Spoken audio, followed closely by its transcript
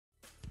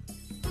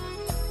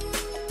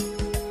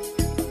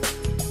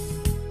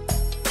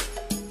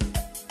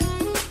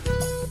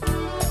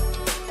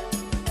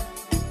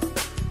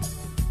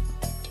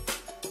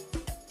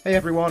Hey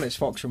everyone, it's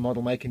Fox from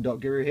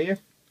modelmaking.guru here,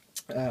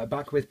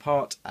 back with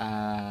part,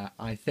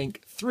 I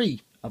think,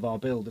 3 of our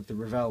build of the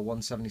Revell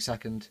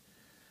 1/72nd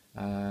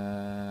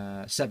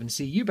VII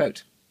C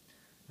U-boot,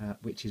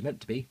 which is meant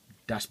to be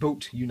Das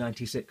Boot,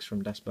 U-96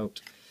 from Das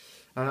Boot.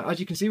 As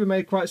you can see, we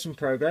made quite some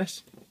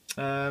progress.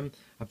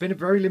 I've been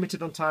very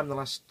limited on time the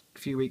last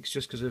few weeks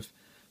just because of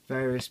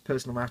various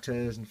personal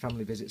matters and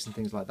family visits and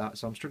things like that,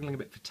 so I'm struggling a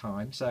bit for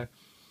time. But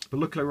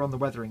luckily we're on the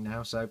weathering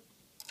now, so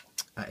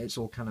it's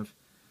all kind of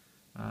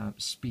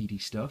speedy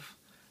stuff.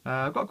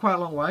 I've got quite a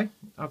long way.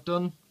 I've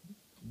done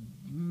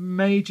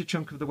major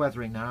chunk of the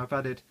weathering now. I've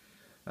added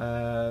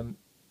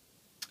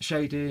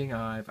shading,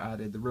 I've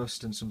added the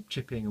rust and some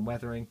chipping and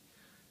weathering.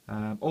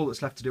 All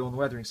that's left to do on the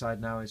weathering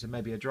side now is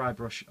maybe a dry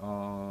brush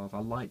of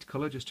a light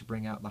colour just to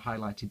bring out the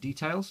highlighted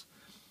details,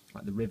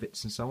 like the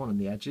rivets and so on and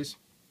the edges.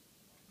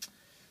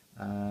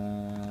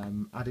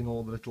 Adding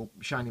all the little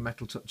shiny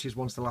metal touches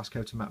once the last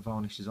coat of matte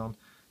varnish is on.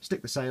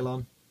 Stick the sail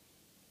on.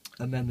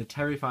 And then the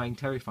terrifying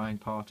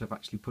part of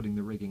actually putting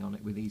the rigging on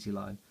it with easy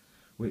line,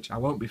 which I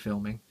won't be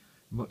filming,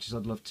 much as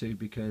I'd love to,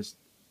 because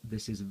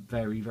this is a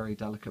very, very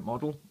delicate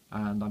model,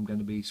 and I'm going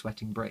to be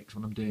sweating bricks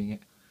when I'm doing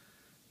it,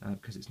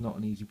 because it's not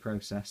an easy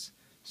process,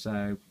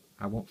 so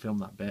I won't film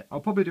that bit. I'll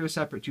probably do a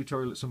separate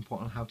tutorial at some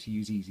point on how to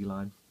use easy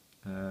line,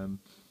 on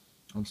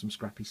some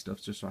scrappy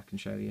stuff, just so I can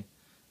show you.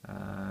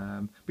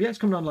 But yeah, it's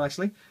coming on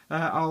nicely.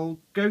 I'll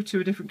go to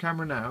a different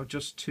camera now,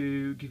 just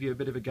to give you a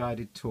bit of a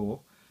guided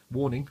tour.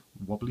 Warning,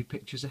 wobbly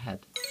pictures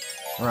ahead.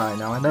 Right,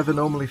 now I never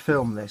normally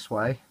film this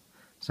way,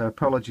 so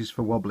apologies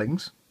for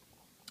wobblings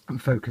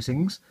and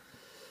focusings.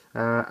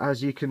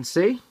 As you can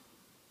see,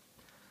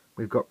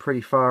 we've got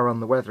pretty far on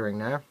the weathering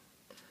now.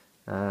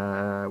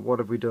 What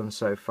have we done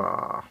so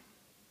far?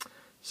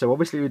 So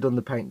obviously we've done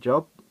the paint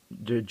job,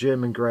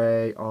 German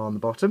grey on the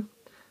bottom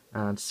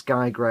and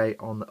sky grey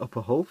on the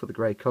upper hull for the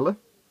grey colour.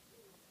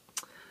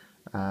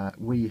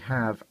 We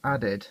have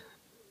added,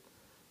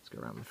 let's go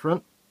around the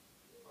front.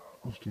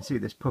 You can see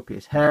this puppy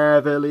is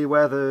heavily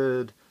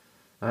weathered.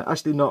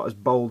 Actually not as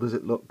bold as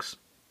it looks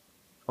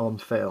on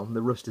film.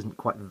 The rust isn't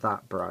quite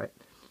that bright.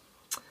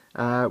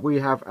 We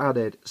have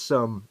added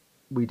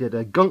we did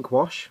a gunk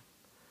wash,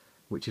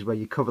 which is where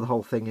you cover the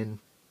whole thing in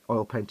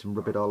oil paint and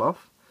rub it all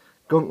off.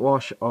 Gunk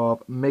wash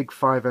of MiG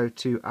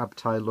 502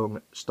 Abtai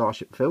Lung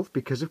Starship Filth,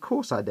 because of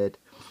course I did.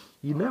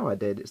 You know I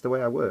did, it's the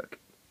way I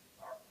work.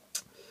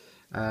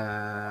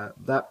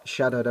 That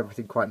shadowed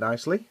everything quite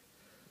nicely.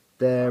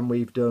 Then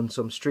we've done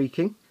some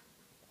streaking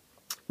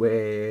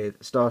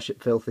with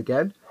Starship Filth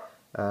again,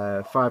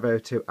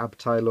 502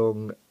 Abtai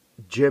Lung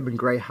German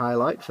Grey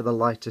highlight for the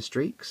lighter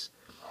streaks,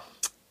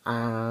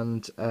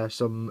 and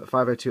some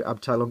 502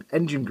 Abtai Lung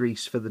engine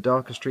grease for the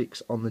darker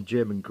streaks on the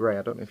German Grey.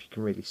 I don't know if you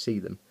can really see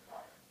them.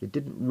 It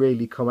didn't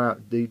really come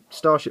out, the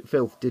Starship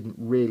Filth didn't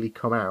really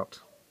come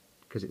out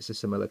because it's a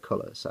similar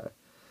colour, so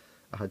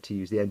I had to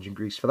use the engine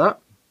grease for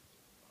that.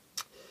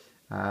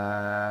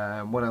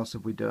 What else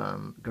have we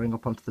done? Going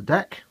up onto the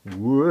deck.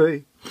 Can't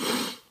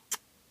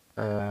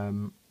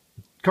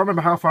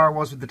remember how far I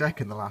was with the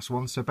deck in the last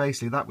one, so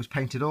basically that was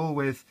painted all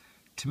with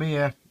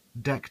Tamiya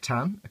Deck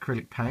Tan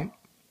acrylic paint.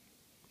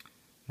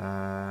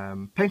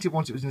 Painted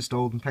once it was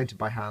installed and painted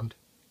by hand.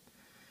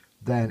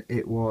 Then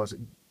it was,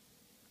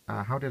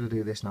 how did I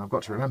do this now? I've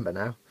got to remember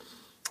now.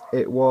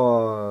 It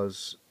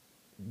was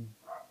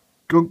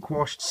gunk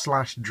washed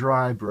 /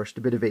 dry brushed,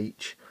 a bit of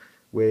each,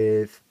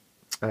 with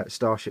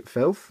Starship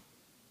Filth.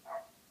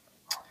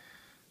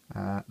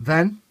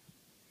 Then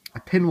a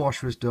pin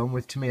wash was done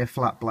with Tamiya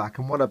Flat Black,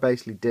 and what I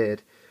basically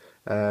did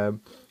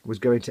was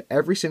go into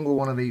every single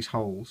one of these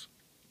holes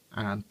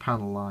and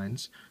panel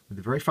lines with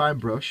a very fine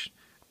brush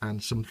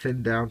and some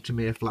thinned down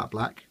Tamiya Flat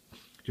Black,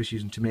 just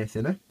using Tamiya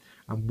thinner,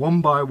 and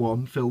one by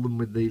one fill them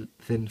with the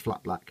thin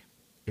Flat Black.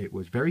 It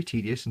was very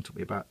tedious and took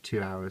me about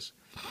 2 hours.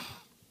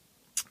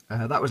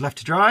 That was left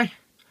to dry.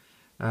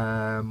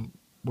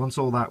 Once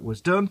all that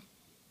was done,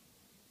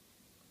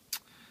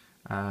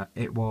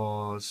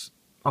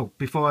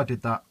 before I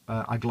did that,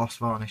 I gloss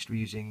varnished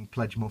using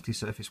Pledge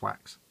multi-surface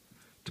wax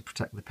to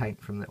protect the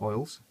paint from the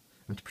oils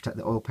and to protect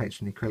the oil paints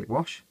from the acrylic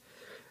wash.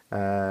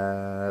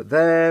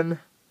 Then,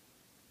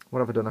 what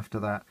have I done after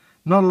that?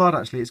 Not a lot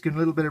actually. It's given a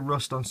little bit of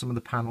rust on some of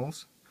the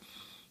panels.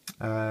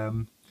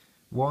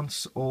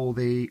 Once all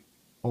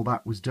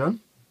that was done,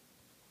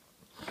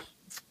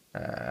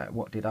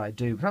 what did I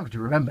do? I don't have to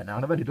remember now,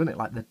 and I've only done it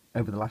like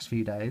over the last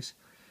few days.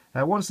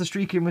 Once the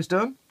streaking was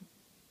done,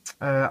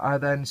 I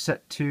then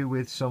set to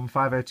with some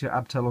 502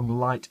 Abtai Lung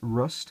light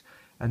rust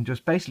and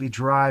just basically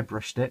dry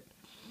brushed it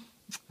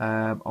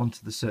onto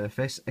the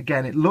surface.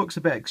 Again, it looks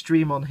a bit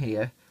extreme on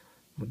here,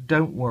 but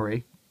don't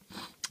worry.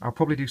 I'll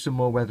probably do some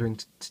more weathering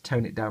to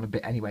tone it down a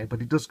bit anyway,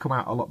 but it does come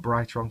out a lot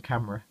brighter on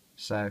camera,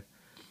 so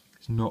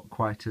it's not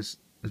quite as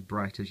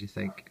bright as you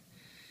think.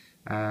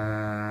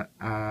 Then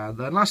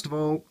last of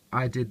all,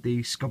 I did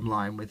the scum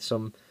line with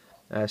some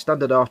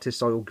standard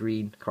artist oil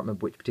green, can't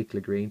remember which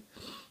particular green,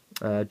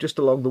 just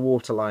along the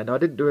waterline. I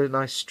didn't do a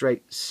nice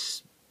straight,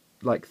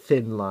 like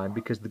thin line,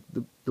 because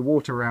the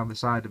water around the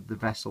side of the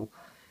vessel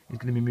is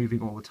going to be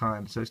moving all the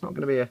time. So it's not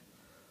going to be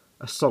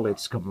a solid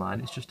scum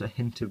line, it's just a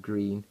hint of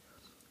green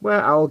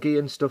where algae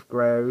and stuff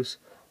grows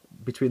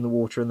between the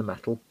water and the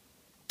metal.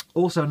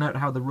 Also note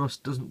how the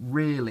rust doesn't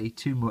really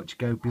too much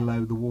go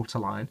below the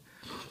waterline.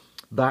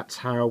 That's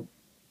how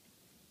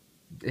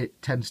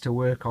it tends to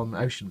work on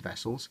ocean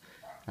vessels.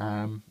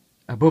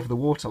 Above the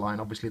waterline,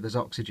 obviously, there's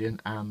oxygen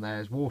and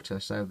there's water,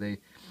 so the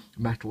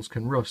metals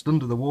can rust.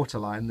 Under the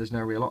waterline, there's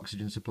no real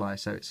oxygen supply,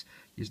 so it's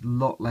a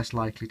lot less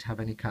likely to have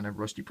any kind of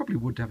rust. You probably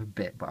would have a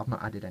bit, but I've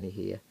not added any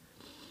here.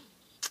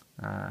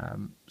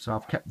 So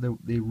I've kept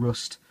the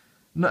rust,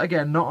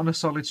 again, not on a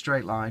solid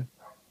straight line,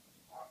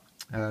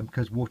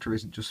 because water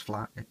isn't just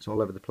flat, it's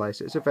all over the place.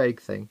 It's a vague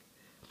thing.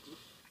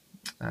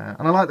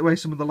 And I like the way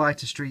some of the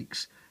lighter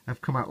streaks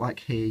have come out,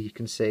 like here, you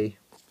can see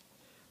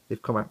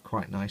they've come out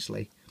quite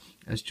nicely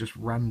as just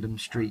random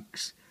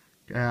streaks.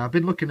 I've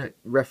been looking at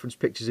reference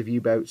pictures of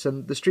U-boats,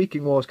 and the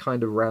streaking was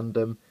kind of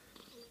random.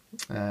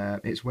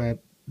 It's where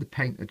the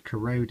paint had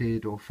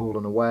corroded or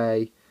fallen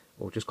away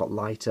or just got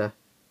lighter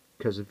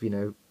because of, you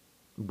know,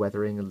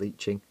 weathering and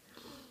leaching.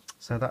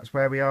 So that's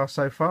where we are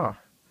so far.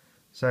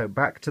 So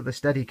back to the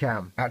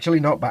Steadicam.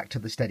 Actually, not back to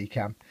the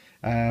Steadicam.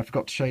 I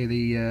forgot to show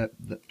you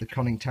the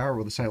conning tower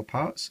or the sail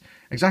parts.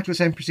 Exactly the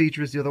same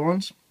procedure as the other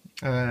ones.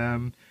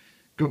 Gunk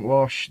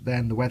wash,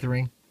 then the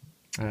weathering.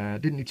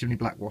 Didn't need too many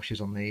black washes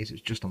on these,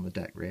 it's just on the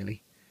deck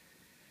really.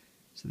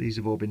 So these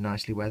have all been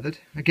nicely weathered.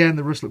 Again,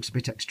 the rust looks a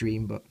bit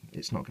extreme, but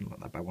it's not going to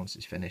look that bad once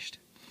it's finished.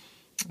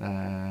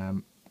 As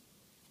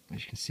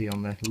you can see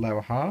on the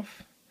lower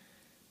half,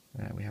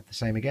 we have the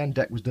same again.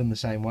 Deck was done the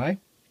same way.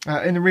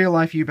 In the real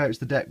life U-boats,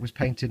 the deck was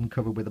painted and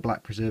covered with a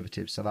black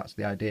preservative, so that's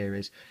the idea,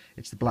 is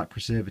it's the black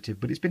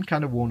preservative, but it's been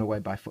kind of worn away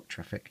by foot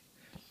traffic.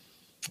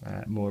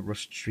 More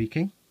rust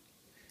streaking.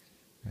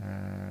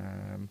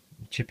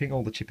 Chipping,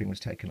 all the chipping was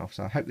taken off,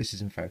 so I hope this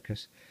is in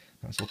focus.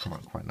 That's all come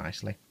out quite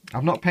nicely.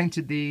 I've not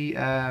painted the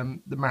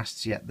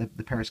masts yet,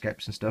 the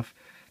periscopes and stuff.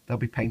 They'll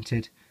be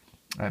painted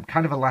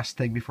kind of a last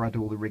thing before I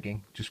do all the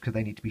rigging, just because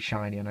they need to be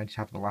shiny and I just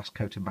have the last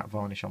coat of matte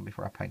varnish on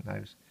before I paint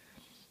those.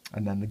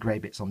 And then the grey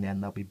bits on the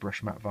end, they'll be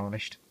brush matte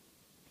varnished.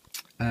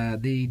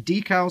 The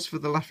decals for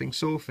the laughing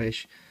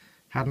sawfish,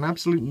 had an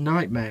absolute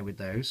nightmare with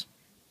those.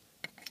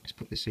 Let's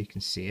put this so you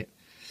can see it.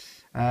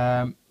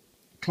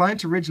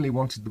 Client originally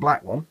wanted the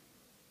black one.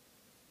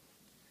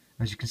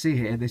 As you can see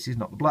here, this is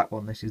not the black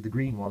one, this is the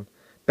green one.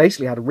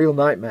 Basically had a real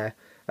nightmare.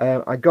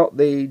 I got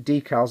the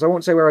decals, I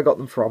won't say where I got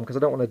them from because I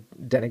don't want to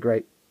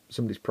denigrate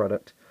somebody's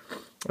product,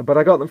 but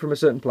I got them from a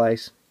certain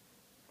place.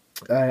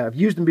 I've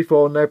used them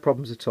before, no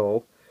problems at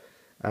all.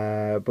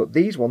 But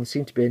these ones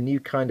seem to be a new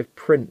kind of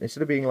print.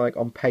 Instead of being like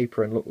on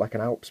paper and look like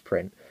an Alps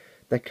print,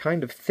 they're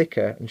kind of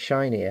thicker and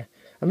shinier.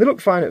 And they look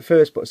fine at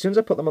first, but as soon as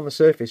I put them on the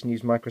surface and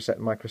used Microset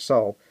and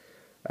Microsol,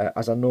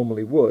 as I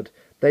normally would,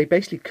 they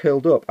basically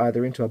curled up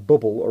either into a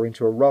bubble or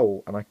into a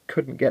roll, and I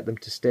couldn't get them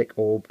to stick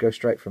or go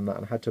straight from that,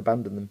 and I had to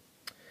abandon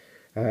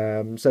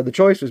them. So the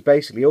choice was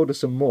basically order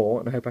some more,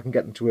 and I hope I can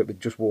get them to work with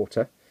just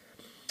water,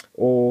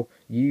 or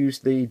use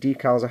the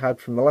decals I had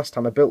from the last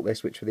time I built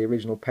this, which were the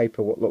original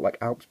paper, what looked like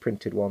Alps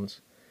printed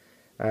ones.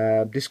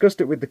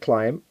 Discussed it with the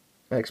client,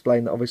 and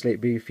explained that obviously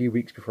it'd be a few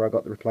weeks before I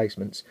got the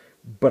replacements,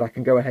 but I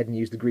can go ahead and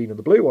use the green or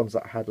the blue ones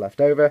that I had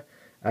left over,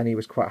 and he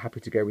was quite happy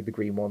to go with the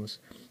green ones.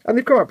 And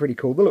they've come out pretty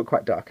cool, they look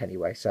quite dark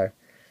anyway, so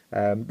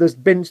there's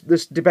been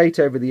this debate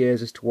over the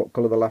years as to what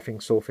colour the laughing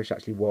sawfish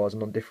actually was,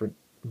 and on different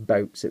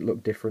boats it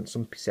looked different.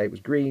 Some say it was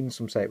green,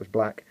 some say it was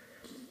black.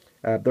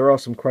 There are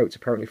some quotes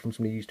apparently from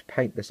somebody who used to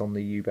paint this on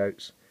the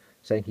U-boats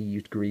saying he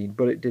used green,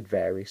 but it did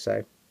vary,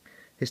 so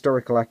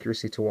historical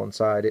accuracy to one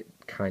side, it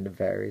kind of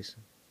varies.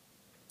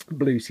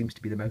 Blue seems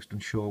to be the most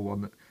unsure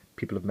one that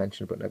people have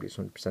mentioned, but nobody's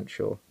 100%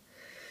 sure.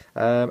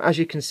 As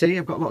you can see,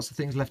 I've got lots of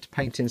things left to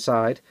paint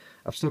inside.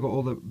 I've still got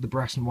all the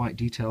brass and white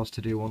details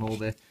to do on all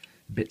the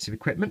bits of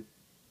equipment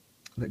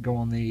that go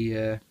on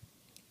the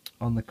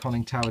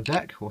conning tower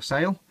deck or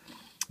sail.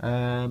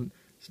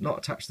 It's not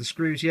attached to the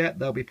screws yet.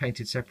 They'll be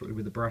painted separately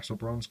with the brass or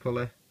bronze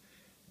colour.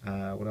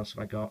 What else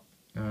have I got?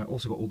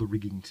 Also got all the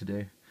rigging to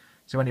do.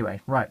 So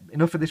anyway, right,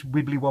 enough of this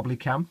wibbly wobbly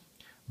cam.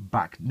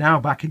 Back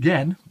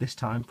again, this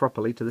time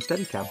properly to the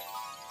Steadicam.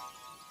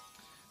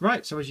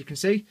 Right, so as you can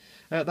see,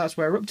 that's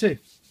where we're up to.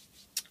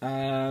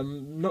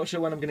 Not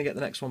sure when I'm going to get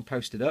the next one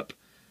posted up.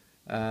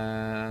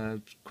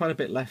 Quite a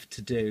bit left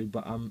to do,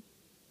 but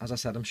as I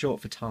said, I'm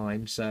short for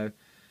time, so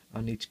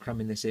I need to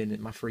cram this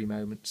in my free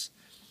moments.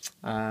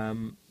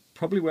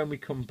 Probably when we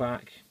come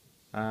back,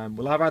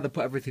 we'll have either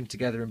put everything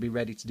together and be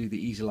ready to do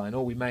the easy line,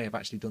 or we may have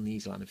actually done the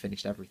easy line and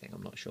finished everything,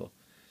 I'm not sure.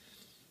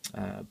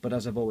 But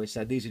as I've always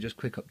said, these are just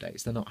quick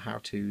updates, they're not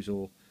how-tos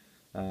or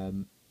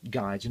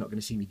guides. You're not going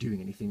to see me doing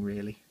anything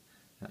really,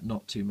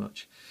 not too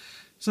much.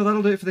 So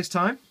that'll do it for this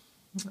time.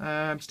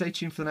 Stay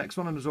tuned for the next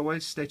one, and as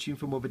always, stay tuned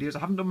for more videos. I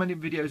haven't done many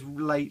videos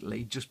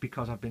lately just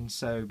because I've been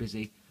so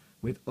busy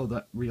with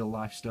other real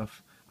life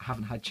stuff. I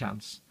haven't had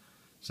chance.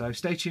 So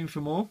stay tuned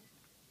for more.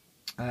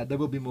 There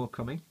will be more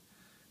coming.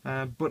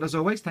 But as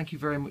always, thank you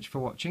very much for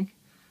watching,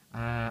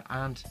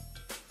 and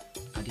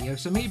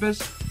adios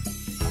amoebas.